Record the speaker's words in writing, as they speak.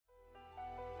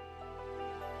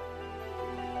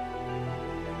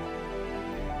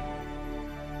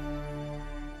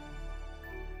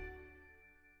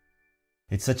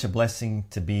It's such a blessing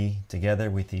to be together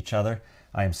with each other.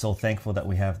 I am so thankful that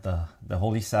we have the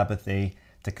Holy Sabbath day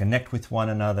to connect with one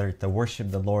another, to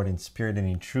worship the Lord in spirit and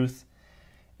in truth.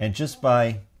 And just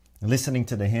by listening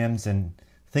to the hymns and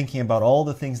thinking about all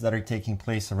the things that are taking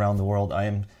place around the world, I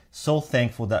am so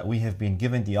thankful that we have been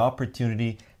given the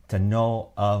opportunity to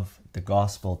know of the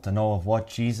gospel, to know of what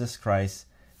Jesus Christ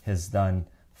has done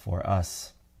for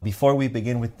us. Before we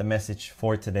begin with the message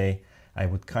for today, I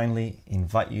would kindly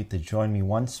invite you to join me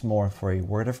once more for a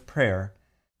word of prayer.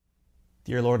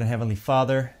 Dear Lord and Heavenly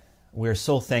Father, we are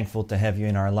so thankful to have you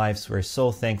in our lives. We're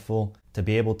so thankful to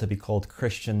be able to be called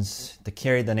Christians, to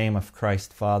carry the name of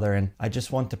Christ, Father. And I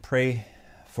just want to pray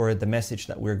for the message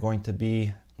that we're going to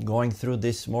be going through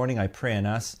this morning. I pray and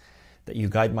ask that you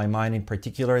guide my mind in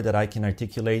particular, that I can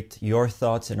articulate your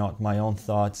thoughts and not my own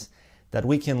thoughts, that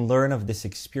we can learn of this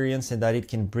experience and that it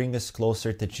can bring us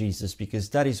closer to Jesus, because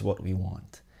that is what we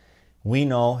want. We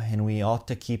know, and we ought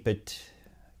to keep it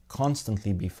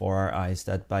constantly before our eyes,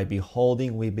 that by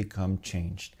beholding we become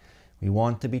changed. We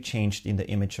want to be changed in the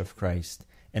image of Christ,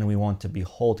 and we want to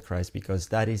behold Christ, because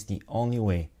that is the only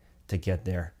way to get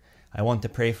there. I want to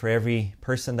pray for every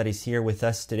person that is here with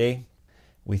us today.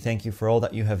 We thank you for all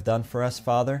that you have done for us,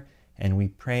 Father, and we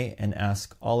pray and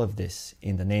ask all of this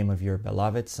in the name of your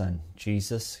beloved Son,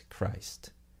 Jesus Christ.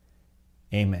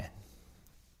 Amen.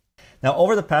 Now,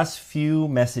 over the past few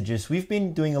messages, we've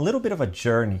been doing a little bit of a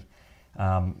journey,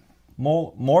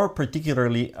 more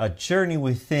particularly a journey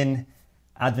within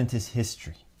Adventist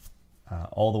history.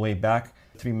 All the way back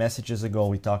 3 messages ago,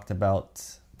 we talked about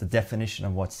the definition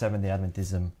of what Seventh-day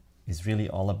Adventism is really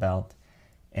all about.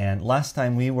 And last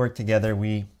time we were together,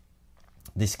 we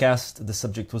discussed, the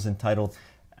subject was entitled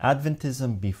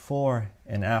Adventism Before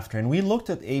and After. And we looked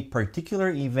at a particular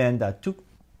event that took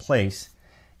place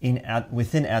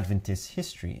within Adventist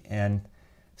history. And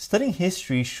studying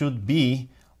history should be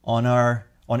on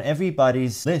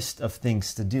everybody's list of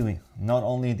things to do, not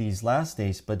only these last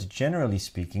days, but generally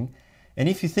speaking. And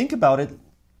if you think about it,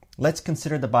 let's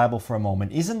consider the Bible for a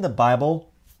moment. Isn't the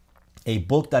Bible a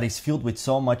book that is filled with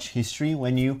so much history?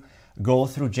 When you go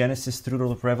through Genesis through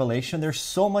to Revelation, there's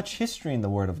so much history in the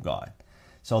Word of God.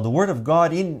 So the Word of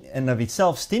God in and of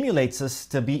itself stimulates us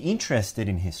to be interested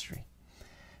in history.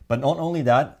 But not only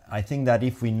that, I think that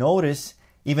if we notice,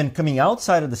 even coming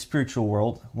outside of the spiritual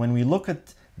world, when we look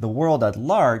at the world at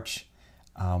large,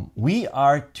 we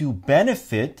are to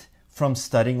benefit from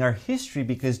studying our history,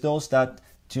 because those that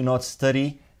do not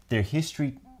study their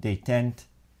history, they tend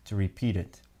to repeat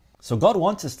it. So God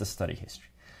wants us to study history.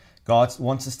 God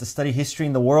wants us to study history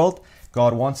in the world.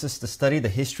 God wants us to study the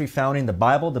history found in the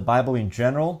Bible in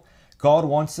general. God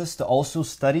wants us to also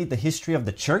study the history of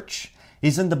the church.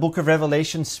 Isn't the book of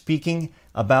Revelation speaking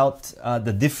about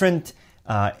the different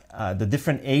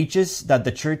ages that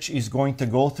the church is going to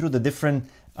go through, the different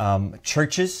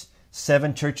churches,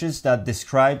 7 churches that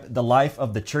describe the life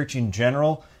of the church in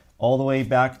general, all the way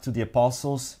back to the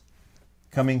apostles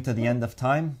coming to the end of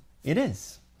time? It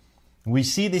is. We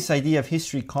see this idea of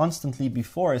history constantly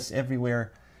before us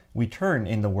everywhere we turn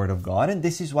in the Word of God. And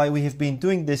this is why we have been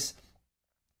doing this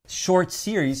short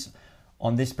series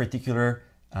on this particular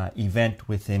event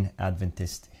within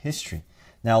Adventist history.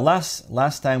 Now,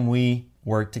 last time we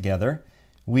were together,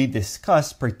 we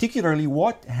discussed particularly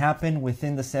what happened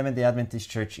within the Seventh-day Adventist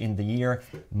Church in the year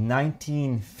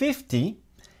 1950.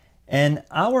 And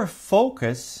our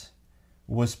focus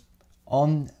was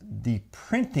on the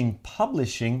printing,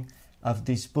 publishing of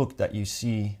this book that you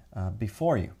see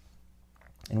before you.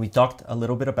 And we talked a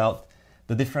little bit about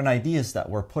the different ideas that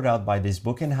were put out by this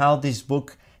book and how this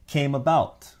book came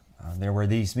about. There were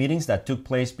these meetings that took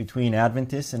place between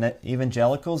Adventists and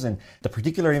evangelicals, and the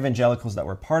particular evangelicals that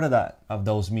were part of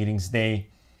those meetings, they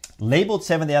labeled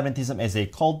Seventh-day Adventism as a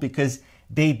cult because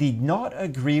they did not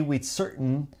agree with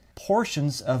certain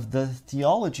portions of the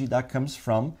theology that comes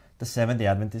from the Seventh-day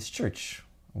Adventist Church.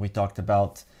 We talked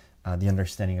about the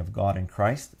understanding of God and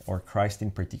Christ, or Christ in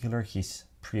particular, His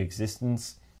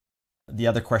pre-existence. The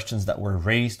other questions that were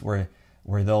raised were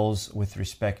those with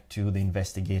respect to the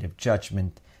investigative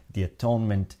judgment, the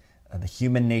atonement, the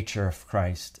human nature of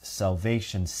Christ,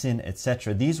 salvation, sin,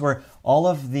 etc. These were all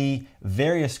of the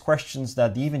various questions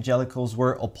that the evangelicals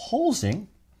were opposing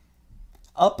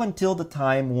up until the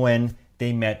time when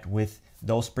they met with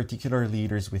those particular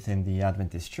leaders within the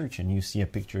Adventist Church. And you see a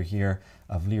picture here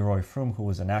of Leroy Froom, who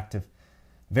was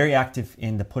very active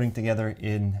in the putting together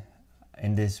in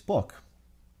this book.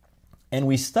 And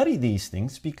we study these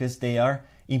things because they are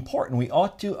important. We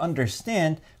ought to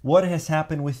understand what has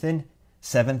happened within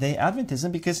Seventh-day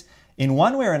Adventism, because in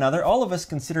one way or another, all of us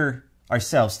consider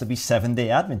ourselves to be Seventh-day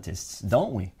Adventists,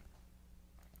 don't we?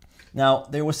 Now,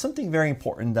 there was something very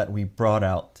important that we brought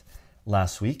out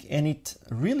last week, and it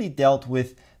really dealt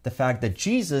with the fact that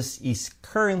Jesus is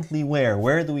currently where?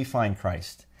 Where do we find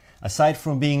Christ? Aside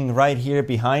from being right here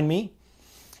behind me,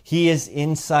 he is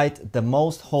inside the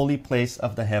most holy place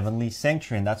of the heavenly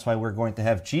sanctuary. And that's why we're going to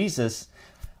have Jesus,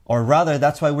 or rather,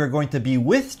 that's why we're going to be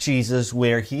with Jesus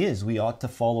where he is. We ought to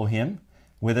follow him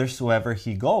whithersoever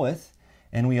he goeth,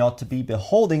 and we ought to be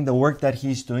beholding the work that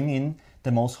he's doing in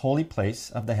the most holy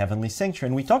place of the heavenly sanctuary.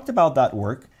 And we talked about that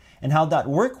work and how that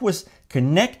work was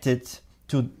connected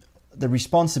to the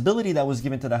responsibility that was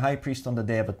given to the high priest on the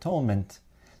Day of Atonement,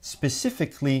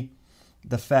 specifically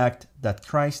the fact that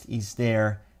Christ is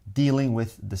there dealing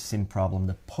with the sin problem,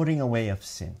 the putting away of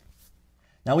sin.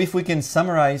 Now, if we can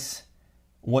summarize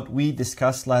what we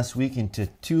discussed last week into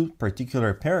two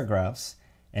particular paragraphs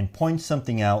and point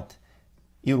something out,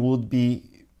 it would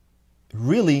be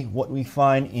really what we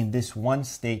find in this one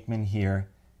statement here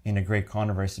in the Great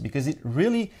Controversy, because it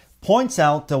really points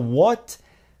out to what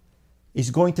is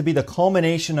going to be the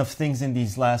culmination of things in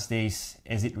these last days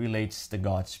as it relates to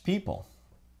God's people.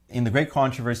 In the Great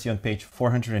Controversy on page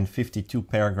 452,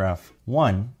 paragraph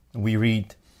 1, we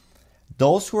read,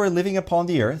 "Those who are living upon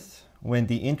the earth, when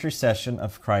the intercession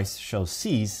of Christ shall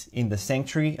cease in the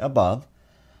sanctuary above,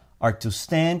 are to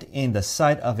stand in the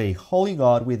sight of a holy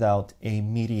God without a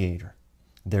mediator.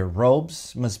 Their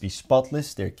robes must be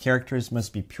spotless, their characters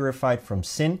must be purified from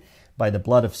sin by the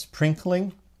blood of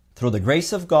sprinkling. Through the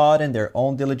grace of God and their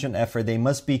own diligent effort, they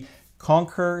must be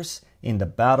conquerors in the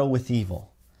battle with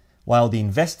evil. While the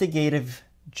investigative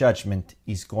judgment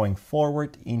is going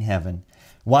forward in heaven,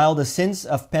 while the sins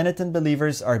of penitent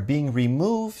believers are being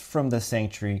removed from the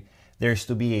sanctuary, there's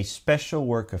to be a special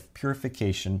work of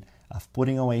purification, of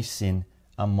putting away sin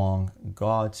among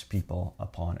God's people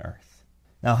upon earth."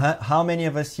 Now, how many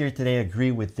of us here today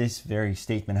agree with this very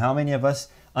statement? How many of us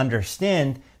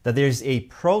understand that there's a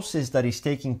process that is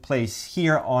taking place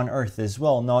here on earth as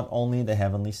well, not only the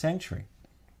heavenly sanctuary?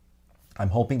 I'm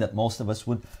hoping that most of us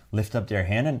would lift up their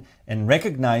hand and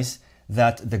recognize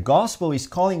that the gospel is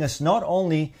calling us not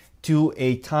only to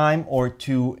a time or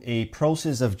to a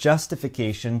process of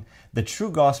justification. The true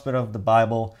gospel of the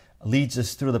Bible leads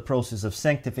us through the process of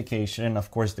sanctification, and of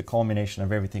course the culmination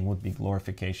of everything would be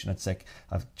glorification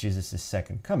of Jesus'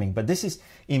 second coming. But this is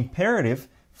imperative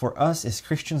for us as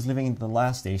Christians living in the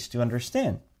last days to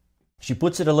understand. She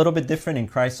puts it a little bit different in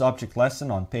Christ's Object Lesson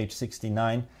on page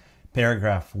 69,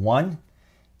 paragraph 1.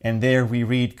 And there we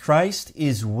read, "Christ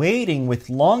is waiting with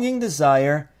longing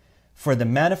desire for the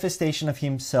manifestation of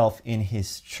himself in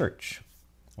his church.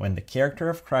 When the character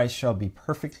of Christ shall be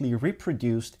perfectly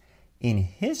reproduced in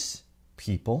his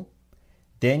people,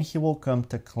 then he will come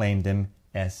to claim them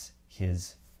as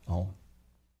his own."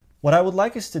 What I would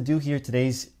like us to do here today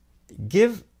is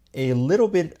give a little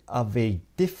bit of a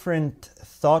different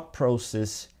thought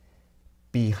process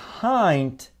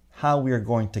behind how we are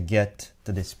going to get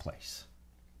to this place.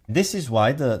 This is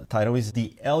why the title is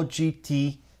The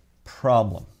LGT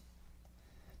Problem.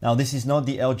 Now, this is not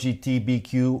the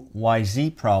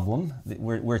LGBTQYZ problem.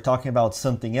 We're talking about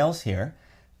something else here.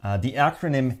 The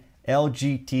acronym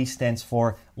LGT stands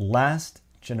for Last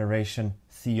Generation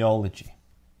Theology.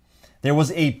 There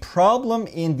was a problem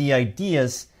in the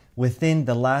ideas within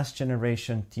the last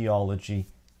generation theology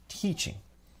teaching.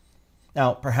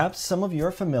 Now, perhaps some of you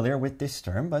are familiar with this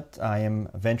term, but I am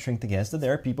venturing to guess that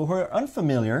there are people who are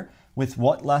unfamiliar with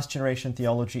what last generation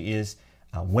theology is.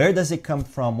 Where does it come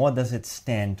from? What does it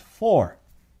stand for?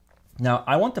 Now,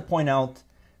 I want to point out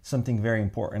something very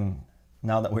important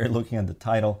now that we're looking at the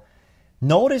title.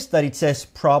 Notice that it says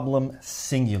problem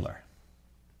singular.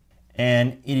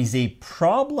 And it is a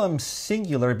problem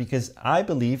singular because I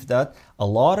believe that a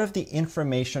lot of the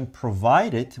information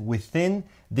provided within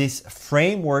this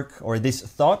framework or this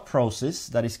thought process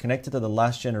that is connected to the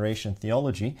last generation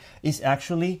theology is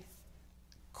actually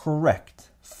correct,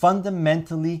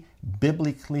 fundamentally,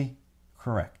 biblically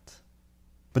correct.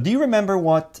 But do you remember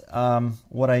what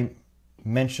I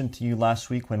mentioned to you last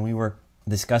week when we were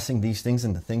discussing these things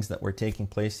and the things that were taking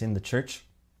place in the church?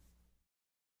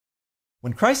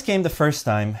 When Christ came the first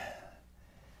time,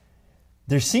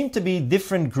 there seemed to be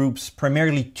different groups,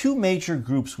 primarily two major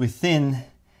groups within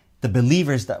the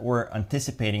believers that were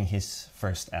anticipating his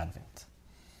first advent.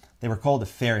 They were called the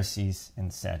Pharisees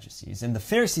and the Sadducees. And the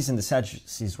Pharisees and the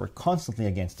Sadducees were constantly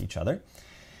against each other.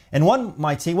 And one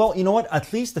might say, well, you know what?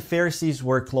 At least the Pharisees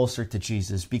were closer to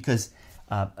Jesus because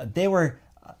they were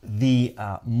the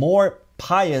more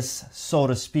pious, so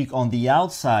to speak, on the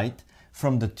outside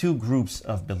from the two groups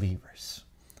of believers.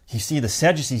 You see, the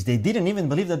Sadducees, they didn't even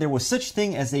believe that there was such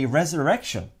thing as a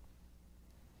resurrection.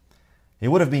 It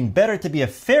would have been better to be a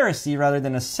Pharisee rather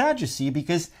than a Sadducee,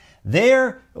 because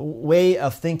their way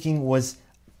of thinking was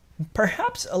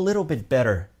perhaps a little bit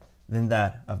better than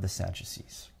that of the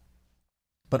Sadducees.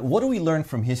 But what do we learn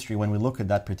from history when we look at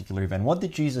that particular event? What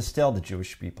did Jesus tell the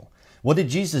Jewish people? What did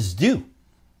Jesus do?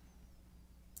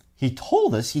 He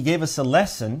told us, he gave us a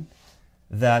lesson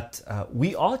that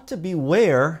we ought to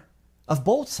beware of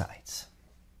both sides.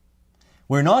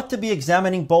 We're not to be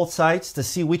examining both sides to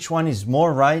see which one is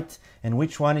more right and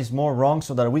which one is more wrong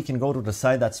so that we can go to the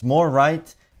side that's more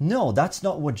right. No, that's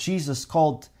not what Jesus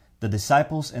called the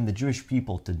disciples and the Jewish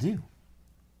people to do.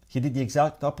 He did the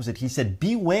exact opposite. He said,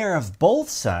 beware of both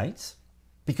sides,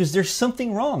 because there's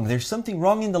something wrong. There's something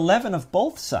wrong in the leaven of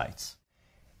both sides.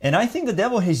 And I think the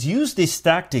devil has used this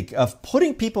tactic of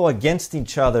putting people against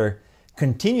each other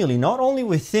continually, not only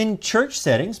within church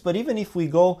settings, but even if we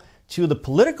go to the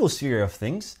political sphere of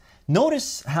things.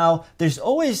 Notice how there's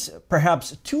always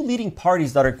perhaps two leading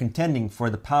parties that are contending for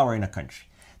the power in a country.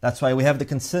 That's why we have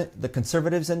the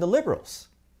conservatives and the liberals.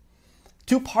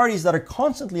 Two parties that are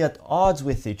constantly at odds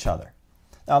with each other.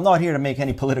 Now, I'm not here to make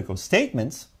any political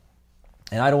statements,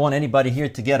 and I don't want anybody here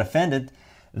to get offended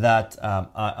that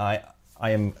I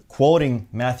am quoting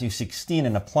Matthew 16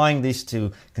 and applying this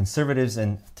to conservatives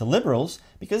and to liberals,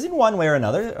 because in one way or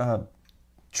another,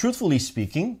 truthfully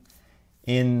speaking,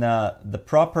 in the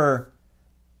proper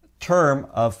term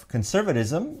of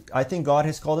conservatism, I think God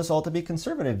has called us all to be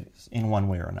conservatives in one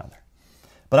way or another.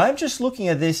 But I'm just looking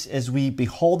at this as we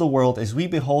behold the world, as we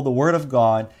behold the Word of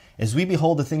God, as we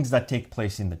behold the things that take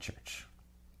place in the church.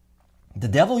 The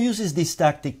devil uses this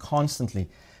tactic constantly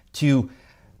to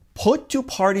put two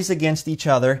parties against each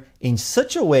other in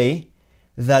such a way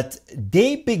that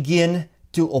they begin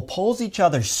to oppose each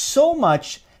other so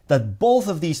much that both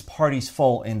of these parties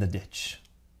fall in the ditch.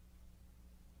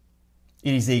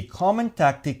 It is a common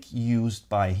tactic used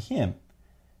by him.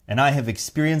 And I have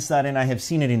experienced that, and I have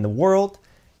seen it in the world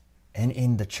and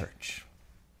in the church.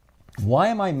 Why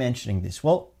am I mentioning this?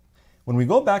 Well, when we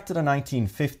go back to the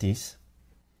 1950s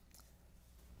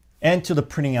and to the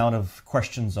printing out of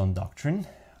questions on doctrine,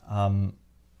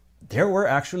 there were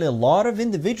actually a lot of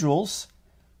individuals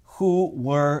who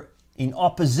were in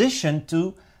opposition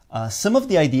to some of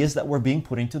the ideas that were being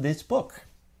put into this book.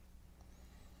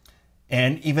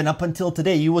 And even up until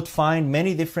today, you would find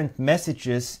many different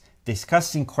messages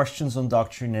discussing questions on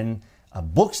doctrine and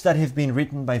books that have been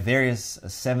written by various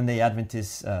Seventh-day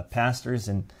Adventist pastors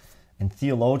and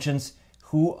theologians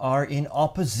who are in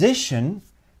opposition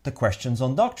to questions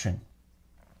on doctrine.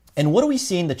 And what do we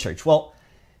see in the church? Well,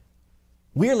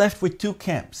 we're left with two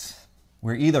camps.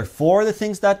 We're either for the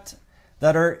things that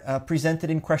are presented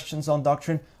in questions on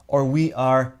doctrine, or we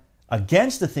are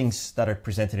against the things that are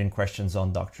presented in questions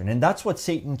on doctrine. And that's what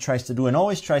Satan tries to do, and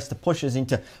always tries to push us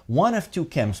into one of two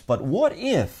camps. But what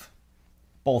if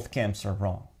both camps are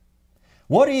wrong?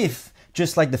 What if,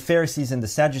 just like the Pharisees and the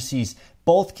Sadducees,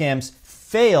 both camps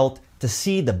failed to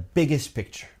see the biggest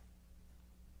picture?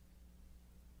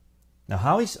 Now,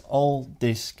 how is all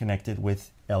this connected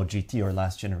with LGT, or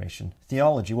last generation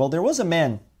theology? Well, there was a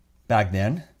man back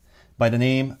then by the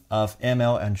name of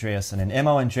M.L. Andreasen. And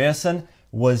M.L. Andreasen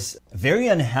was very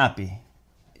unhappy,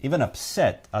 even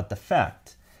upset at the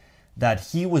fact that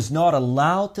he was not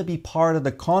allowed to be part of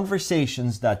the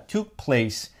conversations that took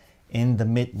place in the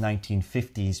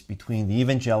mid-1950s between the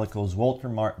evangelicals, Walter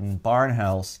Martin,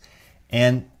 Barnhouse,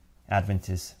 and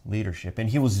Adventist leadership. And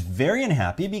he was very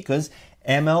unhappy because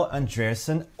M.L.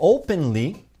 Andreasen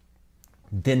openly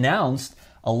denounced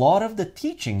a lot of the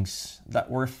teachings that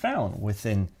were found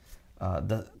within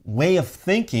the way of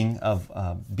thinking of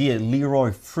be it Leroy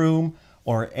Froome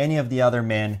or any of the other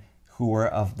men who were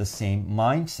of the same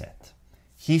mindset.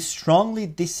 He strongly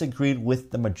disagreed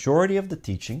with the majority of the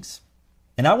teachings.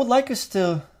 And I would like us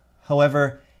to,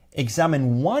 however,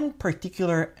 examine one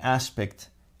particular aspect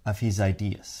of his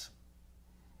ideas.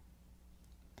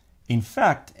 In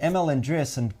fact, M.L.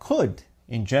 Andreasen could,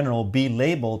 in general, be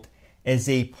labeled as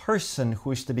a person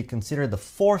who is to be considered the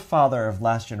forefather of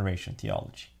last generation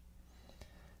theology.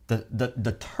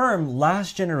 The term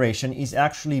last generation is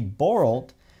actually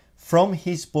borrowed from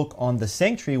his book on the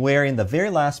sanctuary, where in the very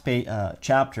last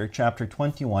chapter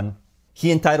 21,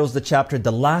 he entitles the chapter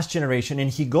The Last Generation,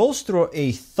 and he goes through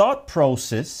a thought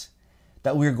process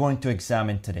that we're going to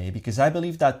examine today, because I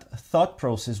believe that thought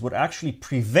process would actually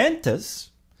prevent us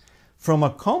from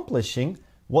accomplishing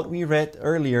what we read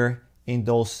earlier in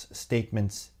those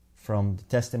statements from the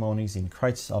testimonies in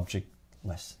Christ's Subject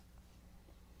lesson.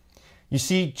 You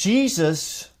see,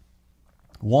 Jesus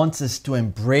wants us to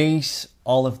embrace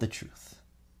all of the truth.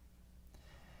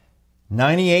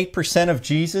 98% of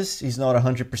Jesus is not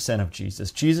 100% of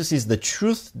Jesus. Jesus is the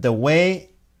truth, the way,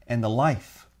 and the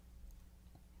life.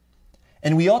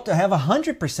 And we ought to have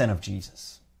 100% of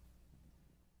Jesus.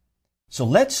 So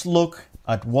let's look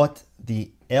at what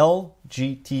the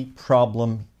LGT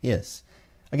problem is.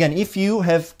 Again, if you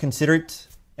have considered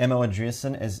M.L.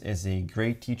 Andreasen as a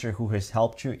great teacher who has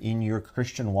helped you in your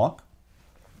Christian walk,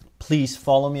 please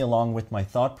follow me along with my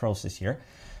thought process here.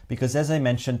 Because as I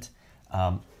mentioned,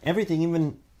 everything,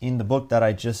 even in the book that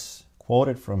I just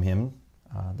quoted from him,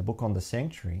 the book on the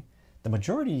sanctuary, the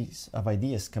majority of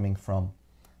ideas coming from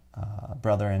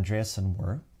Brother Andreasen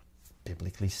were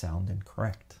biblically sound and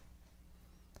correct.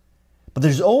 But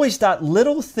there's always that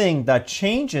little thing that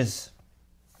changes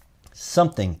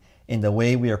something in the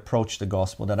way we approach the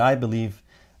gospel that I believe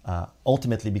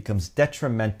ultimately becomes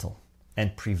detrimental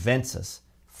and prevents us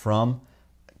from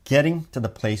getting to the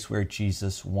place where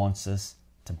Jesus wants us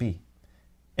to be.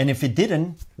 And if it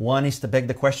didn't, one is to beg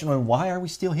the question, well, why are we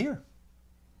still here?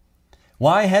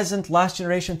 Why hasn't last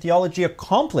generation theology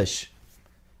accomplished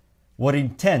what it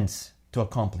intends to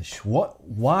accomplish?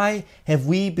 Why have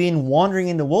we been wandering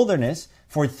in the wilderness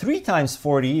for 3 times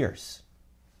 40 years?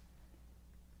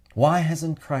 Why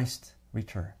hasn't Christ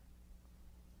returned?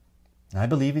 And I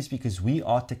believe it's because we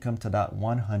ought to come to that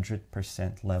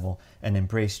 100% level and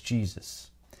embrace Jesus.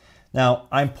 Now,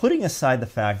 I'm putting aside the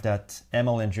fact that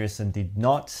M.L. Andreasen did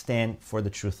not stand for the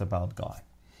truth about God.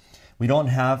 We don't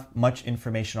have much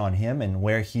information on him and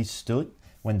where he stood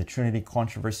when the Trinity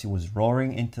controversy was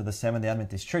roaring into the Seventh-day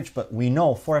Adventist Church, but we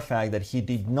know for a fact that he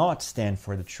did not stand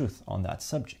for the truth on that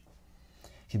subject.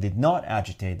 He did not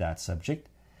agitate that subject,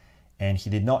 and he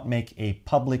did not make a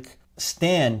public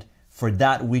stand for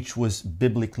that which was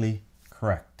biblically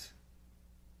correct.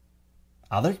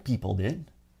 Other people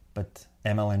did, but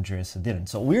M.L. Andreasen didn't.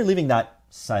 So we're leaving that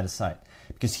side aside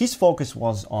because his focus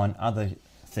was on other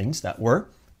things that were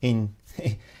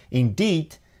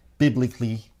indeed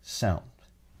biblically sound.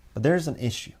 But there's an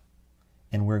issue,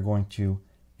 and we're going to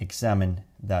examine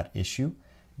that issue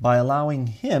by allowing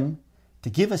him to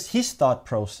give us his thought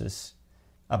process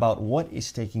about what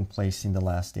is taking place in the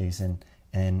last days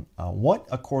and what,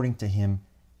 according to him,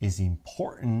 is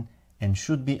important and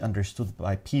should be understood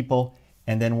by people.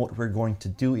 And then what we're going to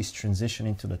do is transition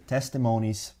into the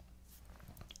testimonies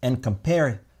and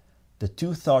compare the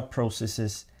two thought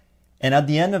processes. And at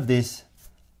the end of this,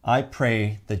 I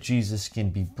pray that Jesus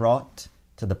can be brought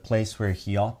to the place where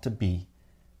he ought to be,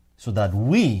 so that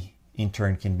we, in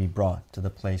turn, can be brought to the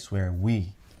place where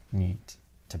we need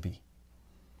to be.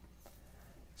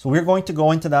 So we're going to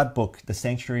go into that book, The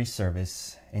Sanctuary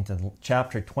Service, into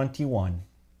chapter 21,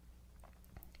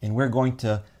 and we're going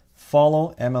to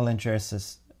follow M.L.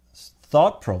 Andreasen's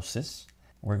thought process.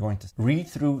 We're going to read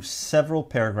through several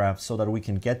paragraphs so that we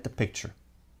can get the picture.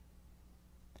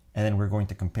 And then we're going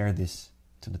to compare this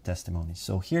to the testimonies.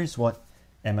 So here's what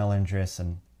M.L.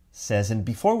 Andreasen says. And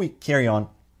before we carry on,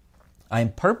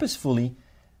 I'm purposefully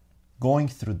going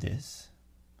through this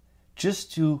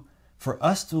just for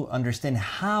us to understand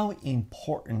how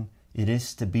important it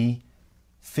is to be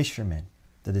fishermen,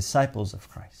 the disciples of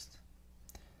Christ.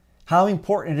 How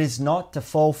important it is not to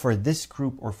fall for this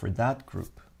group or for that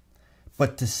group,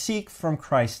 but to seek from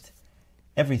Christ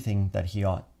everything that he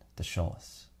ought to show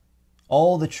us.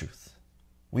 All the truth.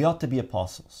 We ought to be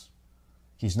apostles.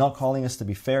 He's not calling us to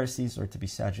be Pharisees or to be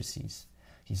Sadducees.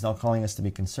 He's not calling us to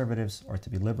be conservatives or to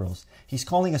be liberals. He's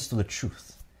calling us to the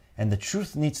truth. And the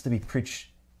truth needs to be preached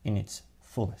in its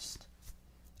fullest.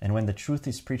 And when the truth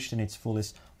is preached in its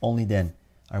fullest, only then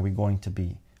are we going to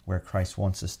be where Christ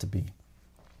wants us to be,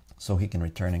 so he can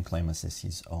return and claim us as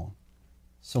his own.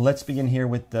 So let's begin here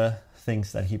with the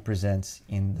things that he presents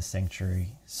in the sanctuary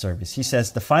service. He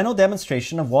says, the final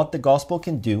demonstration of what the gospel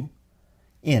can do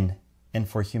in and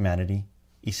for humanity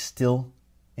is still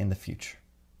in the future.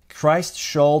 Christ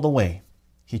showed the way.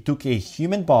 He took a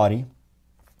human body,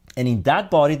 and in that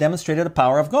body demonstrated the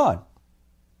power of God.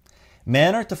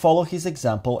 Men are to follow his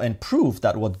example and prove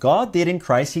that what God did in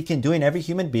Christ, he can do in every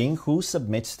human being who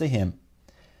submits to him.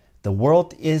 The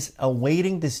world is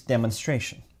awaiting this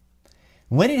demonstration.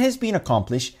 When it has been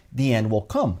accomplished, the end will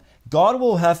come. God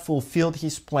will have fulfilled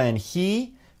his plan.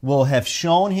 He will have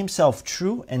shown himself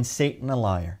true and Satan a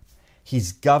liar.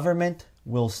 His government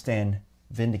will stand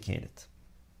vindicated.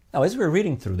 Now, as we're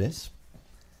reading through this,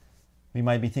 we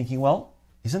might be thinking, well,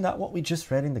 isn't that what we just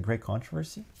read in the Great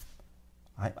Controversy?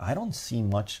 I don't see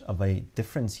much of a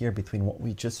difference here between what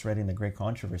we just read in the Great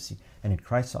Controversy and in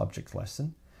Christ's object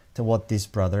lesson to what this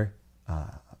brother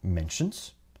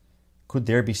mentions. Could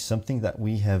there be something that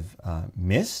we have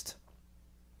missed?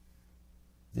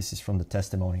 This is from the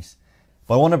testimonies.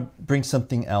 But I want to bring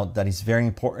something out that is very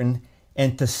important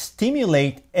and to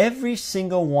stimulate every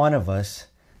single one of us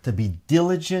to be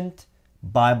diligent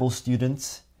Bible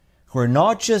students who are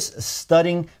not just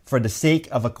studying for the sake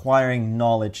of acquiring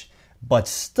knowledge, but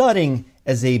studying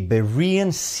as a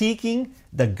Berean, seeking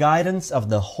the guidance of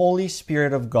the Holy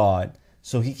Spirit of God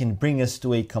so He can bring us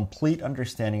to a complete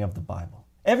understanding of the Bible.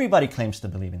 Everybody claims to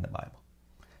believe in the Bible.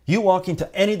 You walk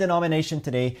into any denomination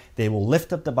today, they will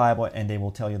lift up the Bible and they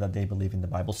will tell you that they believe in the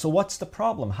Bible. So what's the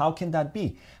problem? How can that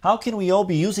be? How can we all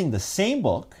be using the same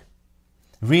book,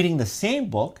 reading the same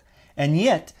book, and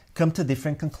yet come to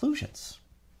different conclusions?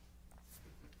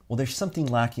 Well, there's something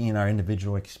lacking in our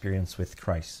individual experience with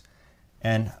Christ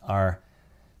and our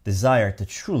desire to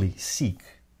truly seek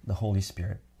the Holy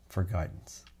Spirit for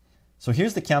guidance. So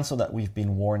here's the counsel that we've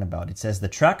been warned about. It says, the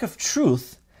track of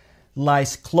truth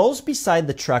lies close beside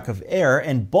the track of error,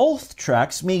 and both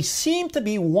tracks may seem to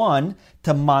be one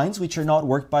to minds which are not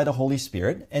worked by the Holy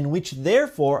Spirit, and which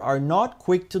therefore are not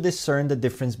quick to discern the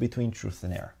difference between truth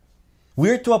and error.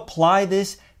 We're to apply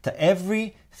this to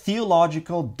every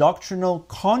theological, doctrinal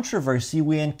controversy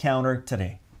we encounter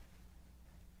today.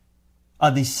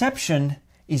 A deception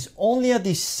is only a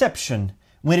deception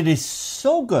when it is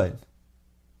so good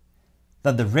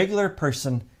that the regular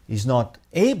person is not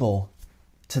able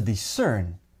to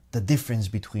discern the difference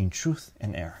between truth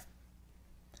and error.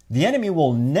 The enemy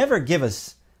will never give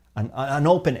us an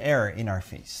open error in our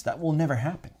face. That will never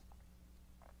happen.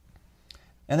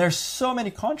 And there's so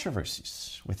many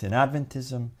controversies within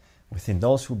Adventism, within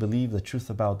those who believe the truth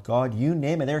about God, you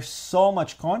name it, there's so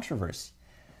much controversy.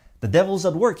 The devil's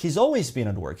at work. He's always been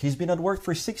at work. He's been at work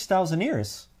for 6,000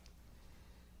 years.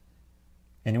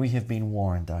 And we have been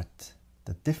warned that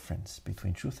the difference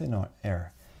between truth and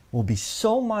error will be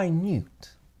so minute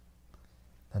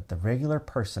that the regular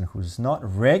person who's not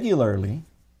regularly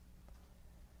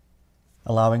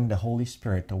allowing the Holy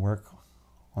Spirit to work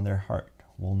on their heart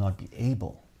will not be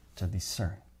able to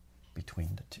discern between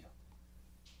the two.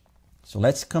 So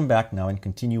let's come back now and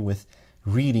continue with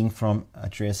reading from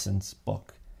Andreassen's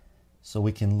book so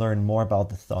we can learn more about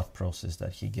the thought process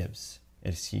that he gives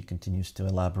as he continues to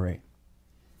elaborate.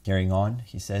 Carrying on,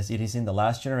 he says, it is in the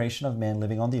last generation of men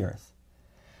living on the earth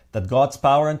that God's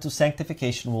power unto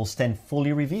sanctification will stand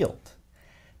fully revealed.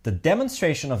 The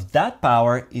demonstration of that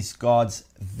power is God's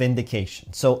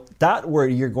vindication. So that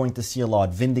word you're going to see a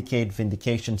lot, vindicate,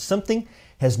 vindication. Something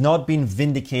has not been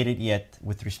vindicated yet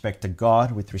with respect to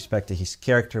God, with respect to His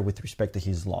character, with respect to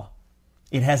His law.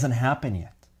 It hasn't happened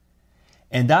yet.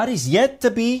 And that is yet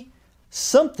to be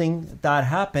something that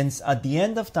happens at the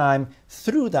end of time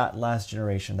through that last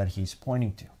generation that he's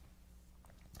pointing to.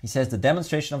 He says the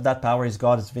demonstration of that power is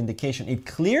God's vindication. It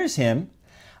clears Him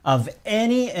of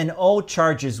any and all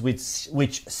charges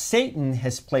which Satan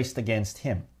has placed against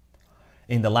Him.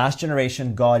 In the last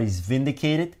generation, God is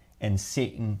vindicated and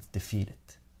Satan defeated.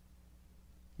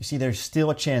 You see, there's still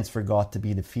a chance for God to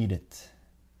be defeated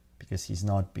because He has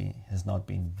not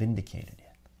been vindicated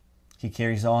yet. He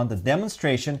carries on the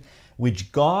demonstration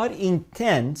which God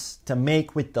intends to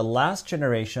make with the last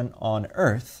generation on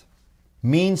earth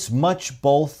means much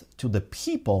both to the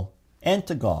people and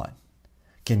to God.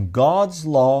 Can God's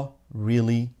law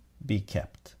really be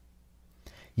kept?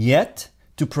 Yet,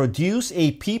 to produce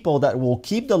a people that will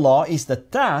keep the law is the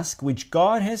task which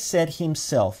God has set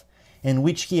Himself and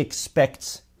which He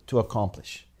expects to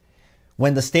accomplish.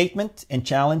 When the statement and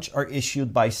challenge are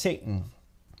issued by Satan,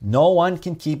 no one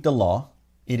can keep the law,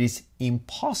 it is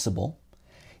impossible.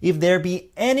 If there be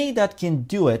any that can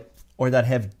do it or that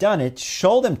have done it,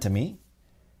 show them to me.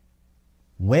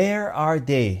 Where are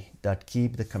they that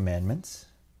keep the commandments?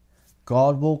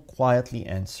 God will quietly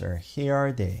answer, here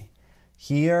are they.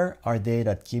 Here are they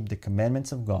that keep the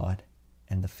commandments of God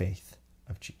and the faith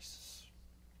of Jesus.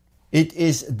 It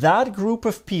is that group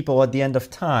of people at the end of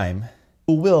time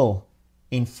who will,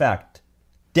 in fact,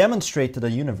 demonstrate to the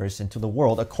universe and to the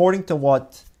world, according to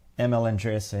what M.L.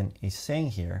 Andreassen is saying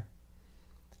here,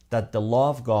 that the law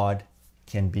of God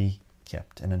can be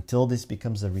kept. And until this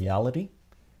becomes a reality,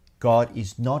 God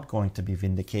is not going to be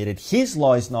vindicated. His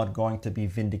law is not going to be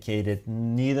vindicated,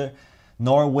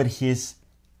 nor would His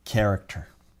character.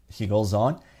 He goes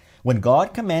on, when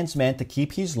God commands man to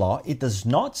keep His law, it does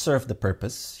not serve the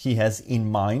purpose He has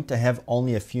in mind to have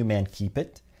only a few men keep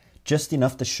it, just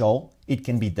enough to show it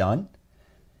can be done.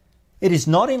 It is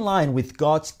not in line with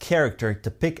God's character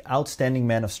to pick outstanding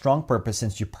men of strong purpose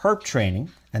and superb training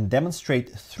and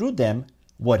demonstrate through them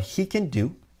what He can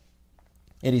do.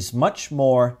 It is much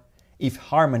more if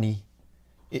harmony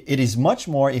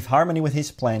with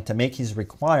His plan to make His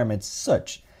requirements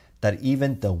such that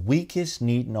even the weakest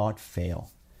need not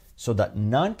fail, so that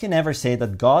none can ever say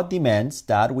that God demands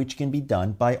that which can be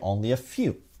done by only a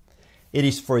few. It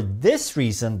is for this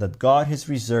reason that God has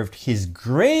reserved His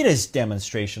greatest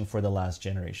demonstration for the last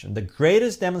generation. The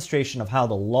greatest demonstration of how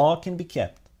the law can be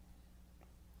kept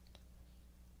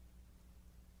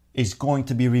is going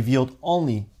to be revealed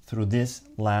only through this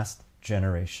last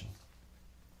generation.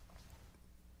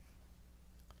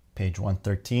 Page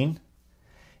 113.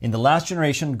 In the last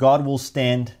generation, God will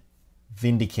stand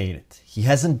vindicated. He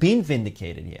hasn't been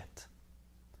vindicated yet.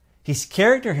 His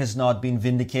character has not been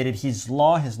vindicated. His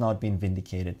law has not been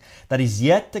vindicated. That is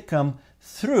yet to come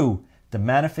through the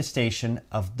manifestation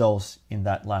of those in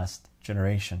that last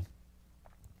generation.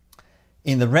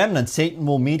 In the remnant, Satan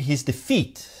will meet his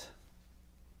defeat.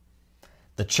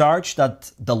 The charge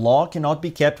that the law cannot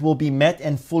be kept will be met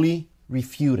and fully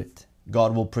refuted.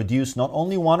 God will produce not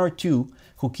only one or two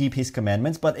who keep His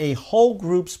commandments, but a whole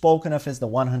group spoken of as the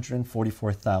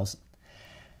 144,000.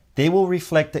 They will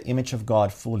reflect the image of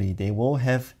God fully. They will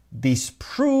have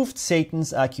disproved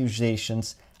Satan's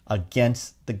accusations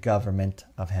against the government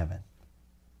of heaven.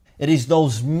 It is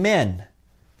those men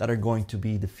that are going to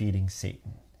be defeating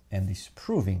Satan and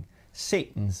disproving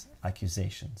Satan's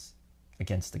accusations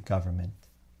against the government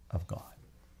of God.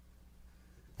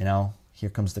 And now,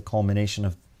 here comes the culmination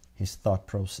of his thought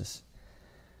process.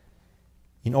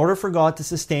 In order for God to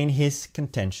sustain His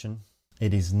contention,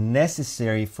 it is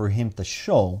necessary for Him to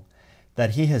show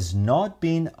that He has not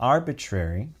been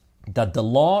arbitrary, that the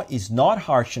law is not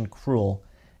harsh and cruel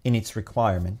in its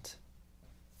requirement,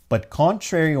 but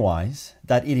contrariwise,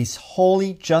 that it is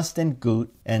wholly just and good,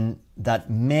 and that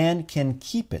man can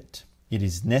keep it. It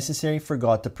is necessary for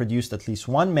God to produce at least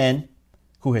one man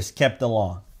who has kept the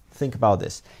law. Think about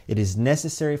this. It is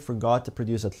necessary for God to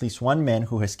produce at least one man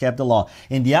who has kept the law.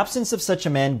 In the absence of such a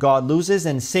man, God loses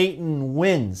and Satan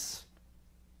wins.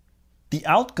 The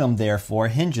outcome, therefore,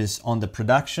 hinges on the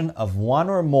production of one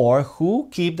or more who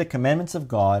keep the commandments of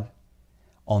God.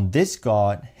 On this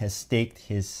God has staked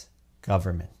His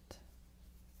government.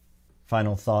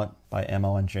 Final thought by Emma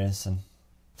Andreasen.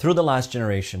 Through the last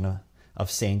generation of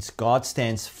saints, God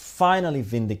stands finally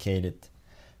vindicated.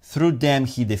 Through them,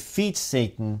 He defeats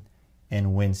Satan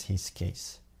and wins His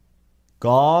case.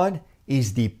 God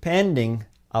is depending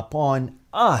upon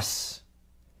us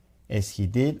as He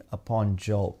did upon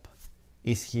Job.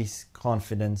 Is His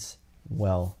confidence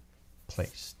well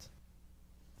placed?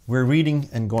 We're reading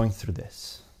and going through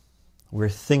this. We're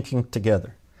thinking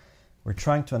together. We're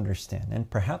trying to understand. And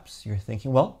perhaps you're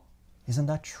thinking, well, isn't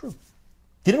that true?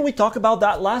 Didn't we talk about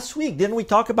that last week? Didn't we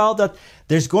talk about that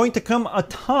there's going to come a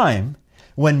time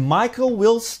when Michael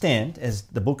will stand, as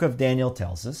the book of Daniel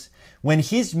tells us, when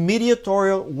his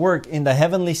mediatorial work in the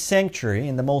heavenly sanctuary,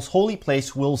 in the most holy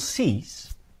place, will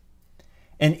cease?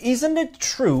 And isn't it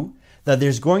true that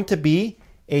there's going to be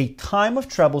a time of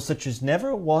trouble such as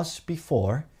never was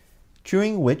before,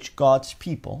 during which God's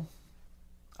people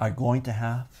are going to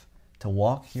have to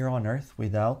walk here on earth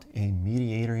without a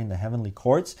mediator in the heavenly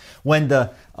courts, when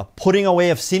the putting away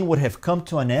of sin would have come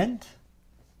to an end?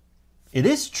 It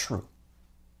is true.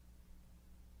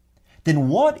 Then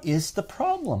what is the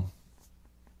problem?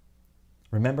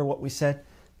 Remember what we said?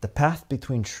 The path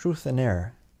between truth and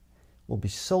error will be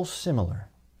so similar.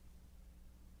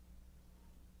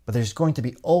 But there's going to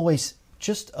be always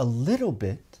just a little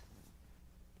bit,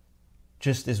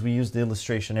 just as we use the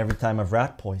illustration every time of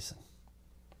rat poison.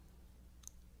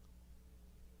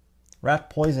 Rat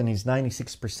poison is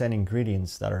 96%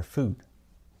 ingredients that are food.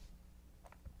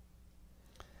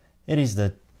 It is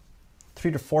the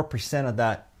 3 to 4% of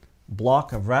that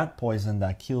block of rat poison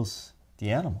that kills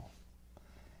the animal.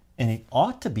 And it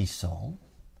ought to be so,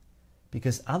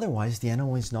 because otherwise the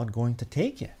animal is not going to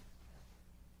take it.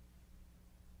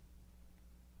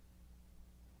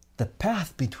 The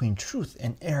path between truth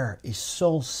and error is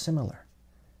so similar.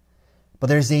 But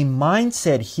there's a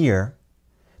mindset here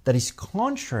that is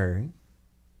contrary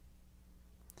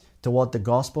to what the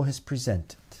gospel has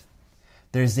presented.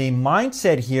 There's a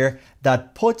mindset here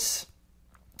that puts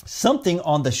something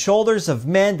on the shoulders of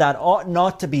men that ought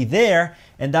not to be there,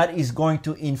 and that is going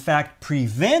to in fact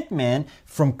prevent men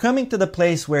from coming to the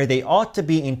place where they ought to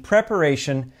be in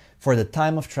preparation for the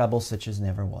time of trouble such as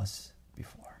never was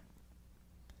before.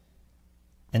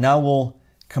 And now we'll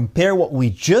compare what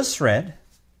we just read,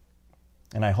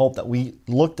 and I hope that we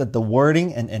looked at the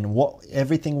wording and what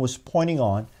everything was pointing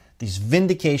on, this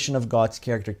vindication of God's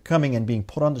character coming and being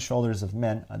put on the shoulders of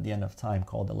men at the end of time,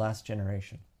 called the last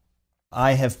generation.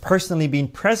 I have personally been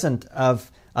present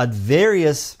at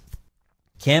various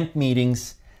camp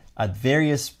meetings, at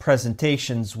various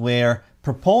presentations where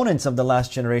proponents of the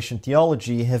last generation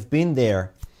theology have been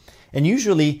there. And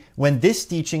usually when this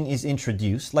teaching is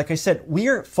introduced, like I said,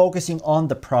 we're focusing on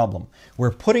the problem.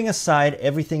 We're putting aside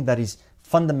everything that is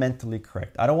fundamentally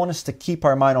correct. I don't want us to keep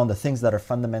our mind on the things that are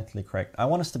fundamentally correct. I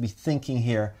want us to be thinking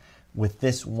here with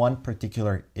this one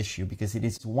particular issue, because it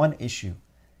is one issue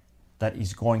that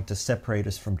is going to separate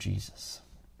us from Jesus.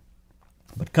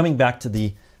 But coming back to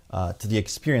the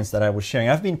experience that I was sharing,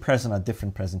 I've been present at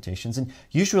different presentations, and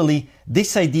usually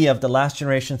this idea of the last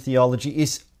generation theology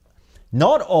is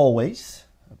not always,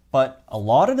 but a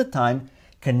lot of the time,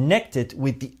 connected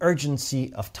with the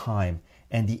urgency of time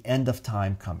and the end of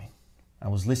time coming. I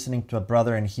was listening to a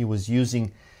brother, and he was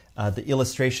using the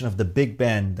illustration of the Big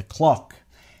Bang, the clock,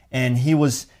 and he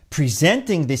was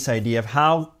presenting this idea of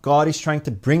how God is trying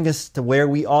to bring us to where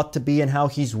we ought to be and how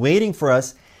He's waiting for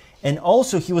us. And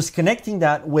also he was connecting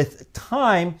that with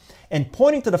time and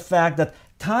pointing to the fact that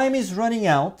time is running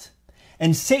out,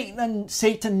 and Satan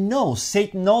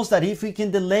knows that if he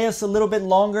can delay us a little bit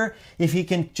longer, if he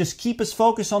can just keep us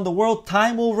focused on the world,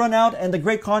 time will run out and the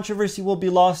great controversy will be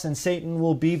lost and Satan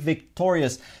will be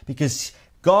victorious, because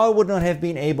God would not have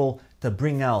been able to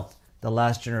bring out the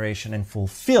last generation and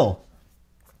fulfill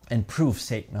and prove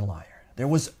Satan a liar. There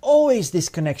was always this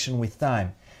connection with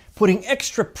time, putting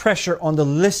extra pressure on the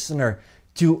listener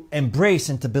to embrace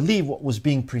and to believe what was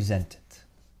being presented.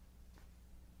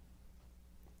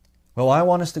 Well, I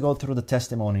want us to go through the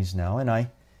testimonies now, and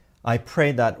I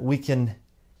pray that we can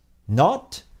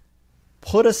not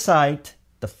put aside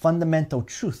the fundamental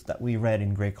truth that we read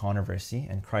in Great Controversy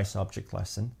and Christ's Object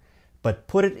Lesson, but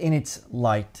put it in its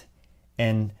light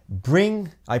and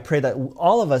I pray that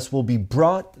all of us will be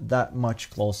brought that much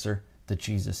closer to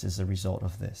Jesus as a result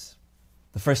of this.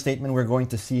 The first statement we're going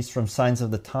to see is from Signs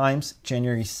of the Times,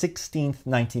 January 16th,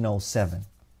 1907.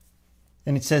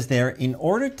 And it says there, "In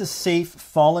order to save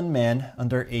fallen man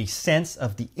under a sense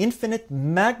of the infinite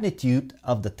magnitude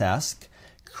of the task,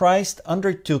 Christ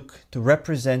undertook to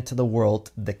represent to the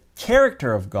world the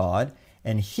character of God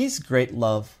and His great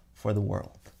love for the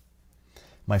world.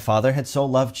 My Father had so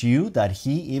loved you that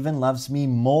He even loves me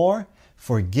more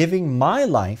for giving my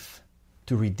life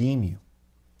to redeem you.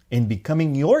 In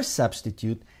becoming your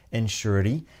substitute and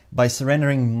surety, by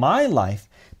surrendering my life,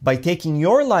 by taking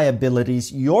your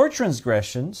liabilities, your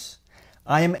transgressions,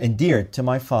 I am endeared to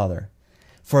my Father.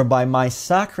 For by my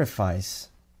sacrifice,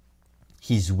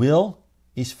 His will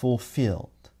is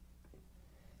fulfilled,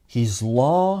 His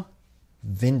law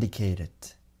vindicated,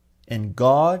 and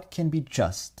God can be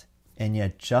just and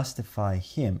yet justify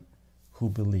him who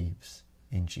believes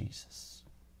in Jesus."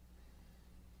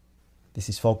 This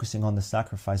is focusing on the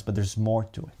sacrifice, but there's more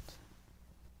to it.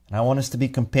 And I want us to be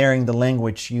comparing the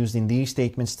language used in these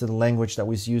statements to the language that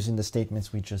was used in the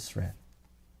statements we just read.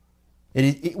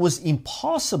 It was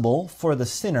impossible for the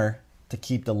sinner to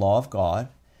keep the law of God,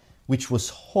 which was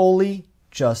holy,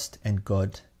 just, and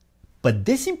good. But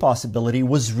this impossibility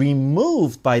was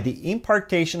removed by the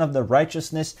impartation of the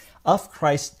righteousness of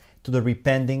Christ to the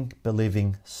repenting,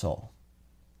 believing soul.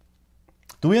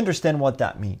 Do we understand what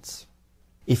that means?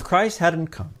 If Christ hadn't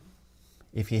come,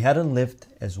 if He hadn't lived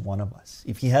as one of us,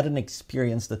 if He hadn't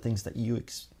experienced the things that you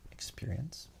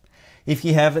experience, if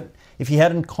He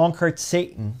hadn't conquered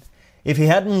Satan, if He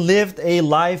hadn't lived a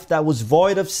life that was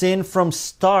void of sin from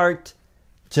start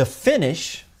to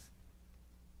finish,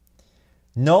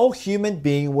 no human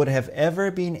being would have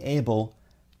ever been able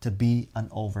to be an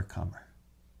overcomer.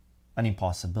 An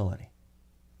impossibility.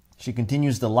 She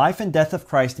continues, "The life and death of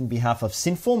Christ in behalf of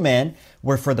sinful man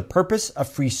were for the purpose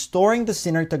of restoring the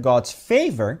sinner to God's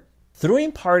favor through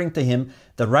imparting to him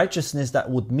the righteousness that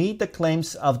would meet the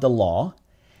claims of the law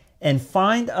and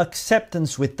find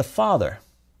acceptance with the Father.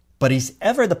 But is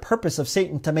ever the purpose of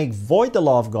Satan to make void the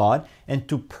law of God and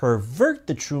to pervert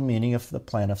the true meaning of the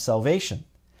plan of salvation.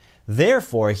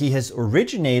 Therefore, he has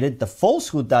originated the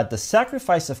falsehood that the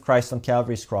sacrifice of Christ on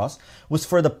Calvary's cross was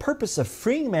for the purpose of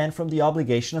freeing man from the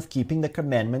obligation of keeping the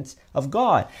commandments of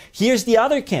God." Here's the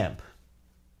other camp.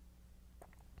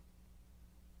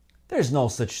 There's no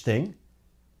such thing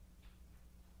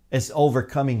as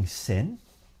overcoming sin.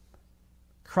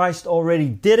 Christ already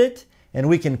did it, and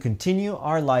we can continue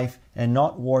our life and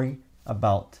not worry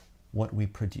about what we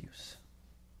produce.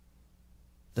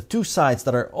 The two sides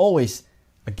that are always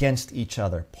against each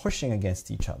other, pushing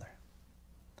against each other.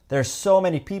 There are so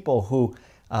many people who,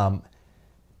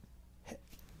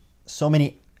 so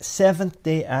many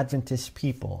Seventh-day Adventist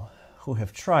people who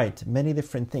have tried many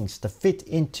different things to fit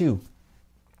into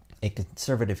a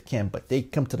conservative camp, but they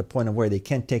come to the point of where they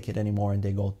can't take it anymore and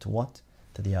they go to what?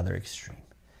 To the other extreme.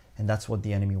 And that's what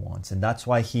the enemy wants. And that's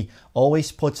why he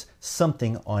always puts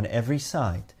something on every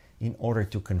side in order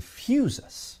to confuse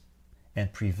us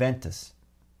and prevent us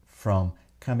from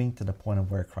coming to the point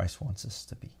of where Christ wants us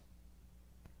to be.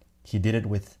 He did it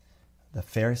with the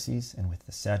Pharisees and with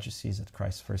the Sadducees at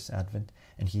Christ's first advent,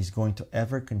 and he's going to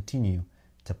ever continue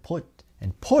to put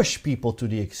and push people to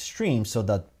the extreme so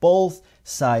that both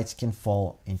sides can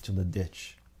fall into the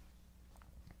ditch.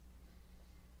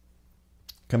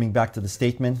 Coming back to the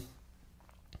statement,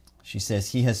 she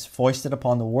says, he has foisted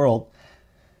upon the world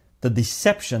the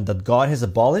deception that God has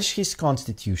abolished his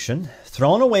constitution,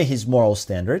 thrown away his moral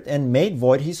standard, and made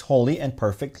void his holy and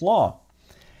perfect law.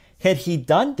 Had he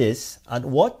done this, at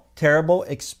what terrible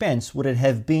expense would it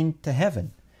have been to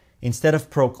heaven? Instead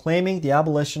of proclaiming the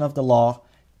abolition of the law,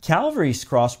 Calvary's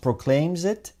cross proclaims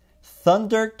it,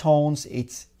 thunder tones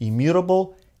its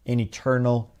immutable and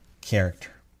eternal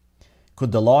character.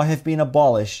 Could the law have been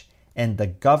abolished and the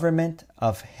government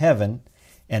of heaven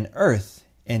and earth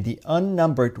and the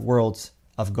unnumbered worlds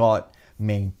of God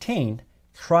maintained,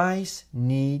 Christ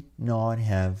need not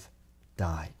have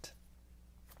died.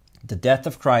 The death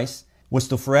of Christ was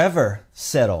to forever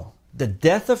settle. The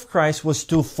death of Christ was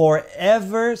to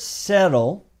forever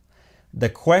settle the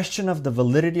question of the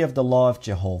validity of the law of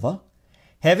Jehovah.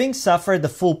 Having suffered the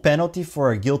full penalty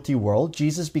for a guilty world,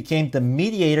 Jesus became the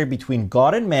mediator between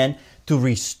God and man to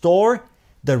restore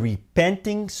the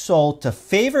repenting soul to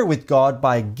favor with God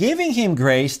by giving him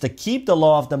grace to keep the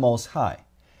law of the Most High.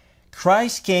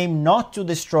 Christ came not to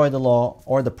destroy the law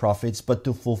or the prophets, but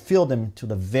to fulfill them to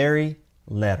the very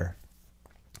letter.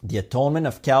 The atonement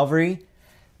of Calvary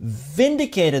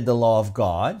vindicated the law of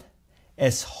God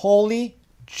as holy,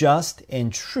 just,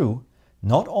 and true,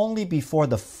 not only before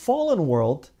the fallen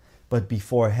world, but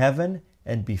before heaven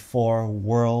and before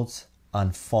worlds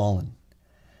unfallen.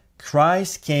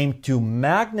 Christ came to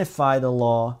magnify the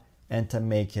law and to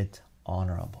make it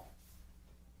honorable.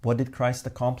 What did Christ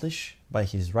accomplish by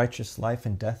his righteous life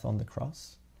and death on the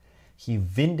cross? He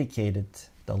vindicated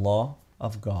the law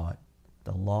of God,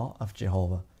 the law of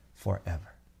Jehovah,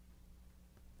 forever.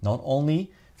 Not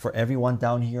only for everyone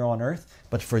down here on earth,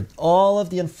 but for all of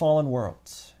the unfallen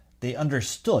worlds. They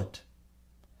understood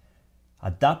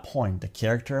at that point the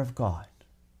character of God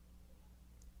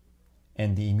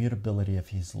and the immutability of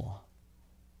his law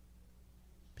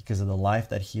because of the life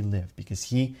that he lived, because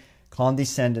he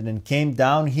condescended and came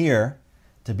down here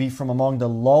to be from among the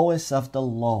lowest of the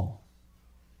low,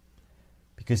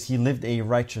 because he lived a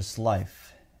righteous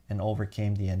life and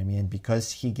overcame the enemy, and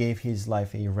because he gave his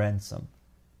life a ransom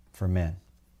for men.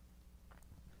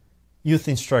 Youth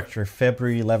instructor,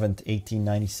 February 11th,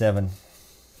 1897.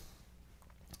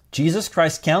 Jesus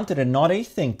Christ counted it not a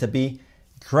thing to be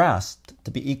grasped, to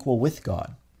be equal with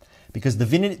God, because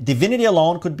divinity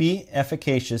alone could be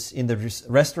efficacious in the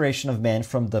restoration of man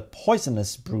from the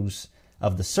poisonous bruise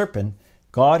of the serpent.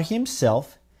 God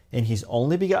himself, in his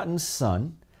only begotten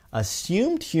Son,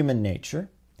 assumed human nature,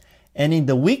 and in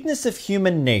the weakness of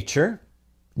human nature,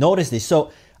 notice this.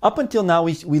 So up until now,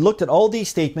 we looked at all these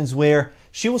statements where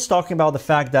she was talking about the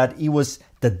fact that it was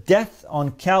the death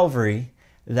on Calvary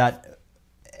that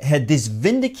had this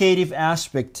vindicative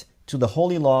aspect to the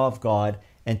holy law of God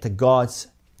and to God's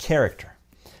character.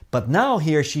 But now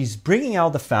here she's bringing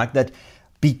out the fact that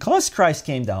because Christ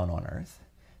came down on earth,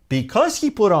 because he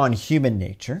put on human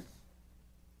nature,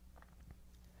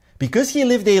 because he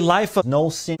lived a life of no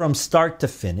sin from start to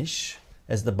finish,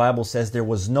 as the Bible says, there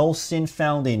was no sin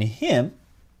found in him,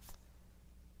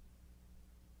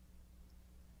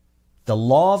 the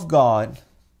law of God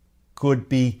could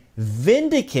be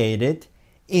vindicated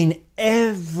in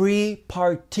every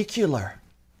particular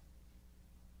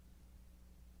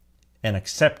and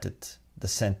accepted the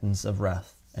sentence of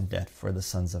wrath and death for the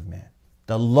sons of man.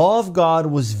 The law of God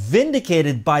was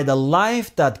vindicated by the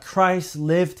life that Christ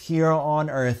lived here on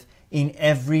earth in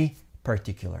every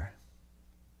particular.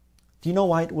 Do you know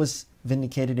why it was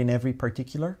vindicated in every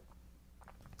particular?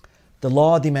 The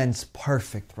law demands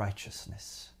perfect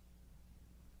righteousness.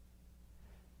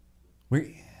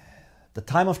 The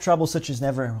time of trouble such as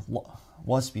never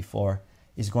was before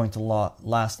is going to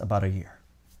last about a year.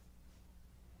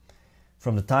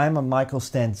 From the time of Michael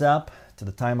stands up to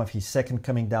the time of his second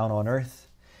coming down on earth,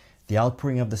 the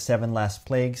outpouring of the 7 last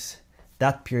plagues,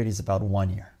 that period is about 1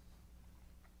 year.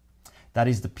 That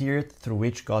is the period through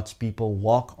which God's people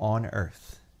walk on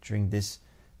earth during this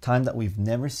time that we've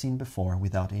never seen before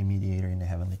without a mediator in the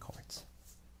heavenly courts.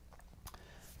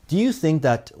 Do you think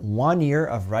that 1 year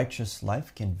of righteous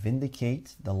life can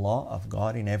vindicate the law of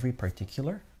God in every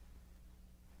particular?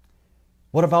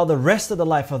 What about the rest of the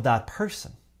life of that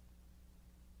person?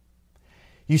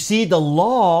 You see, the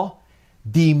law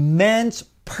demands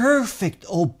perfect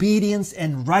obedience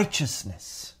and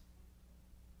righteousness.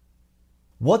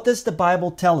 What does the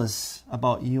Bible tell us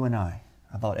about you and I,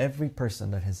 about every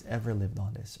person that has ever lived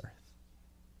on this earth.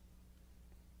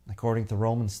 According to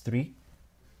Romans 3,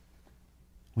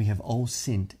 we have all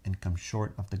sinned and come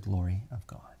short of the glory of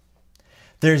God.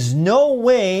 There's no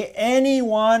way any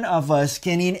one of us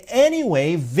can in any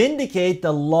way vindicate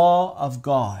the law of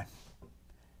God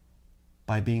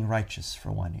by being righteous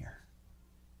for 1 year.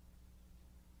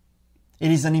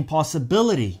 It is an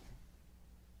impossibility.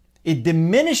 It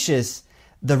diminishes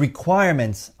the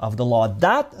requirements of the law.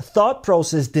 That thought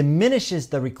process diminishes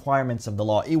the requirements of the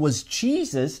law. It was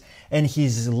Jesus and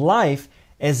his life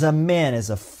as a man, as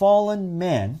a fallen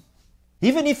man.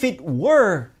 Even if it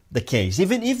were the case,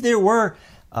 even if there were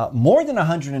more than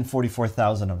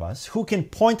 144,000 of us who can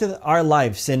point to our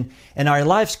lives, and our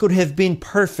lives could have been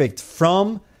perfect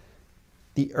from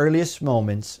the earliest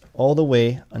moments all the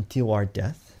way until our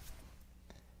death.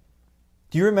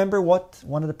 Do you remember what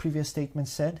one of the previous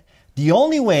statements said? The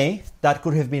only way that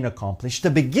could have been accomplished to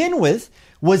begin with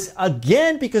was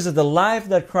again because of the life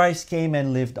that Christ came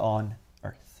and lived on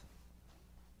earth.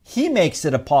 He makes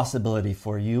it a possibility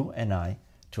for you and I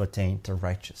to attain to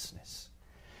righteousness.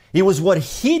 It was what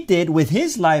he did with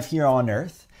his life here on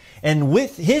earth and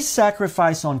with his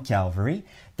sacrifice on Calvary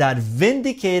that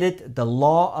vindicated the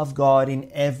law of God in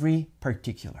every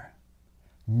particular.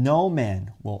 No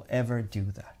man will ever do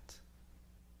that.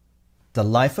 The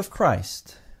life of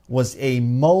Christ was a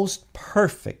most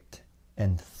perfect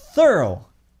and thorough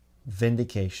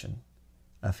vindication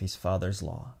of his Father's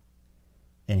law,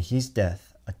 and his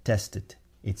death attested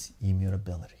its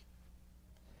immutability.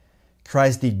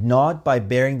 Christ did not, by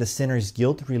bearing the sinner's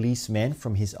guilt, release man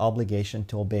from his obligation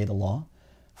to obey the law,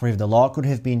 for if the law could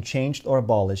have been changed or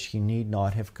abolished, he need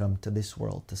not have come to this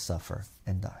world to suffer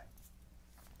and die.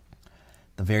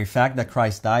 The very fact that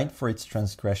Christ died for its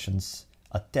transgressions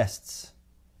attests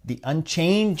the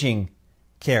unchanging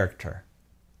character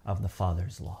of the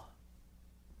Father's law.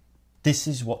 This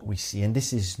is what we see, and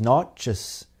this is not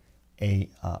just an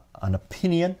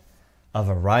opinion of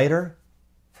a writer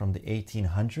from the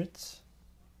 1800s.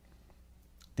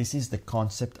 This is the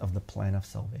concept of the plan of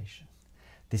salvation.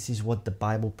 This is what the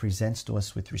Bible presents to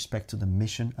us with respect to the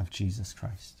mission of Jesus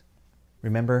Christ.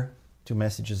 Remember, 2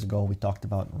 messages ago, we talked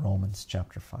about Romans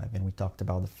chapter 5, and we talked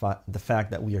about the fact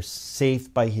that we are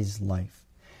saved by his life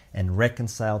and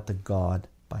reconciled to God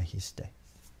by his death.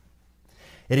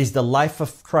 It is the life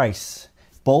of Christ,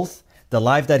 both the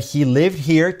life that he lived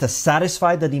here to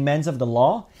satisfy the demands of the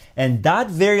law, and that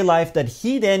very life that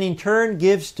he then in turn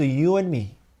gives to you and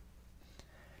me.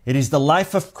 It is the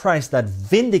life of Christ that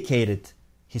vindicated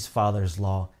his Father's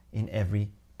law in every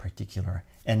particular,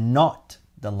 and not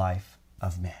the life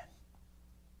of man.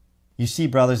 You see,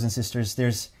 brothers and sisters,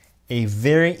 there's a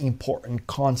very important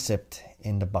concept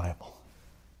in the Bible.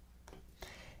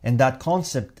 And that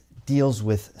concept deals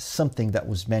with something that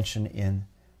was mentioned in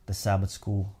the Sabbath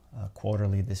School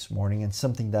quarterly this morning, and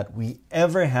something that we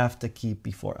ever have to keep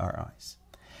before our eyes.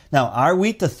 Now, are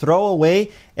we to throw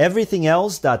away everything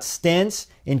else that stands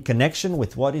in connection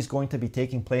with what is going to be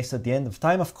taking place at the end of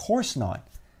time? Of course not.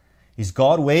 Is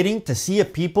God waiting to see a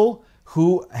people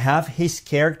who have his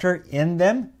character in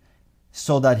them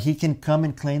so that he can come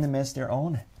and claim them as their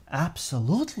own?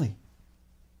 Absolutely.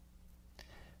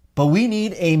 But we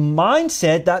need a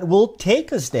mindset that will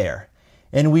take us there.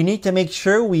 And we need to make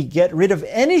sure we get rid of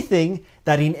anything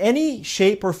that in any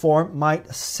shape or form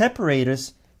might separate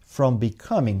us from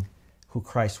becoming who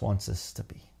Christ wants us to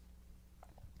be.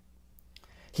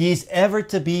 He is ever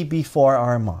to be before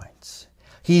our minds.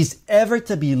 He is ever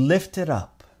to be lifted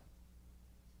up.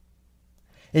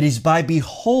 It is by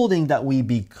beholding that we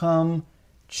become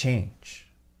change.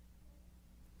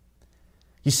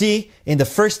 You see, in the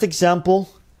first example,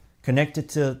 connected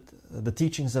to the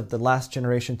teachings of the last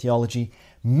generation theology,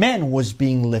 man was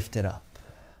being lifted up.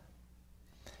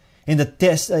 In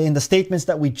the statements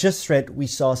that we just read, we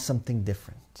saw something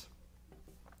different.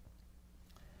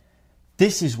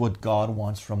 This is what God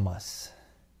wants from us.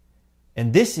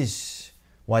 And this is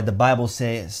why the Bible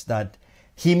says that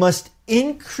he must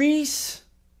increase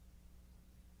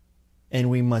and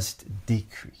we must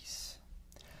decrease.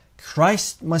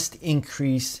 Christ must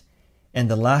increase and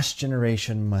the last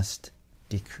generation must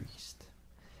decrease.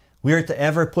 We are to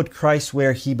ever put Christ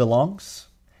where he belongs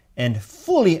and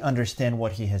fully understand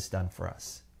what he has done for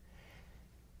us.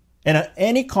 And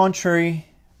any contrary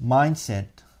mindset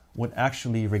would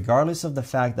actually, regardless of the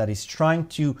fact that it's trying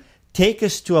to take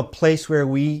us to a place where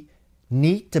we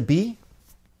need to be,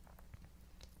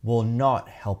 will not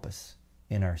help us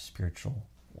in our spiritual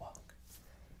walk.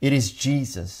 It is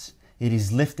Jesus. It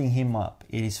is lifting him up.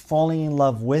 It is falling in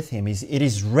love with him. It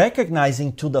is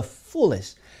recognizing to the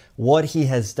fullest what he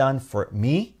has done for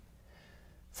me,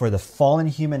 for the fallen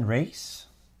human race.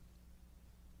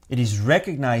 It is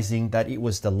recognizing that it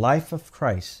was the life of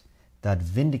Christ that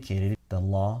vindicated the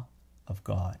law of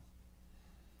God.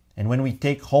 And when we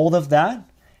take hold of that,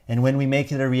 and when we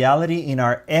make it a reality in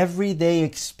our everyday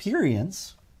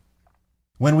experience,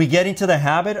 when we get into the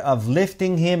habit of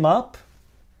lifting Him up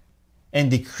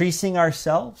and decreasing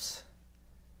ourselves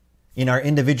in our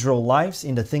individual lives,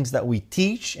 in the things that we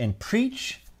teach and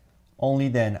preach, only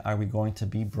then are we going to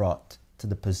be brought to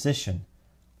the position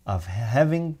of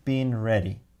having been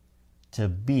ready to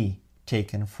be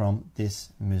taken from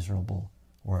this miserable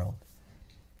world.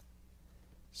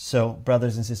 So,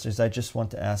 brothers and sisters, I just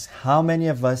want to ask, how many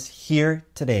of us here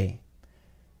today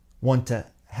want to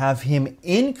have Him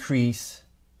increase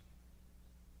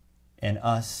and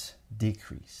us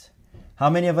decrease? How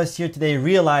many of us here today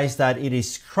realize that it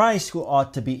is Christ who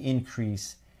ought to be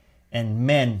increased and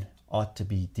men ought to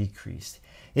be decreased?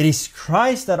 It is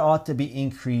Christ that ought to be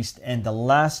increased and the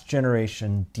last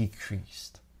generation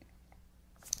decreased,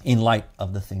 in light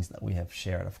of the things that we have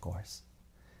shared, of course.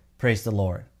 Praise the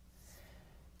Lord.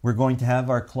 We're going to have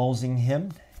our closing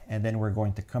hymn, and then we're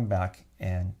going to come back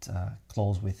and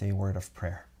close with a word of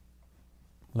prayer.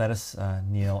 Let us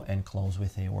kneel and close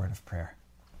with a word of prayer.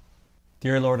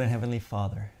 Dear Lord and Heavenly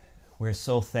Father, we're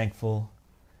so thankful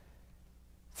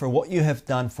for what you have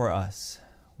done for us.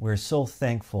 We're so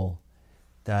thankful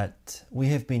that we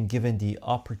have been given the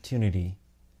opportunity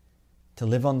to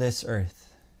live on this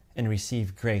earth and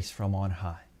receive grace from on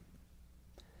high.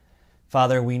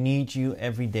 Father, we need you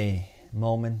every day,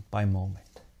 moment by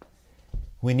moment.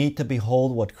 We need to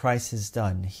behold what Christ has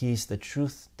done. He is the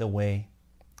truth, the way,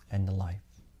 and the life.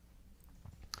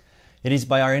 It is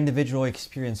by our individual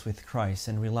experience with Christ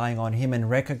and relying on Him and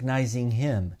recognizing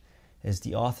Him as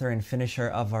the author and finisher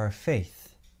of our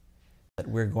faith that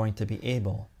we're going to be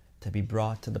able to be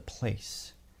brought to the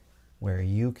place where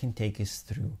you can take us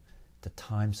through the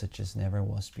time such as never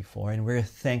was before. And we're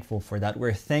thankful for that.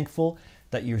 We're thankful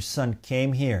that your Son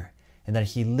came here and that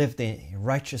He lived a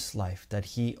righteous life, that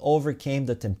He overcame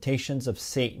the temptations of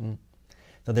Satan,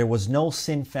 that there was no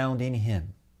sin found in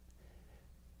Him,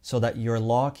 so that your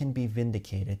law can be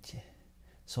vindicated,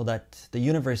 so that the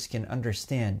universe can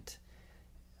understand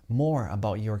more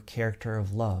about your character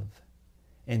of love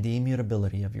and the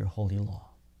immutability of your holy law.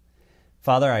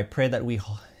 Father, I pray that we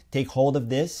take hold of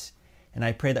this, and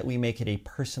I pray that we make it a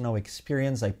personal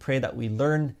experience. I pray that we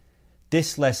learn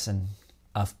this lesson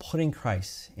of putting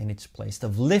Christ in its place,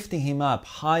 of lifting Him up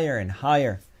higher and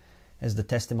higher, as the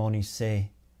testimonies say.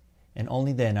 And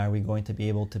only then are we going to be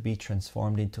able to be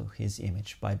transformed into His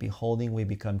image. By beholding, we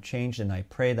become changed. And I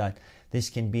pray that this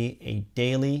can be a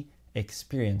daily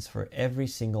experience for every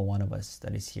single one of us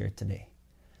that is here today.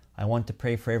 I want to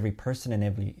pray for every person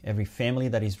and every family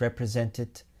that is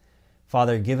represented.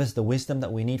 Father, give us the wisdom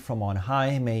that we need from on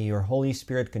high. May your Holy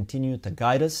Spirit continue to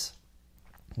guide us,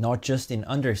 not just in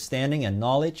understanding and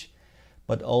knowledge,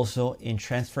 but also in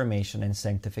transformation and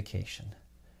sanctification.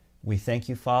 We thank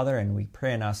you, Father, and we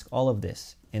pray and ask all of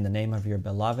this in the name of your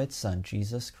beloved Son,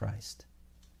 Jesus Christ.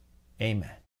 Amen.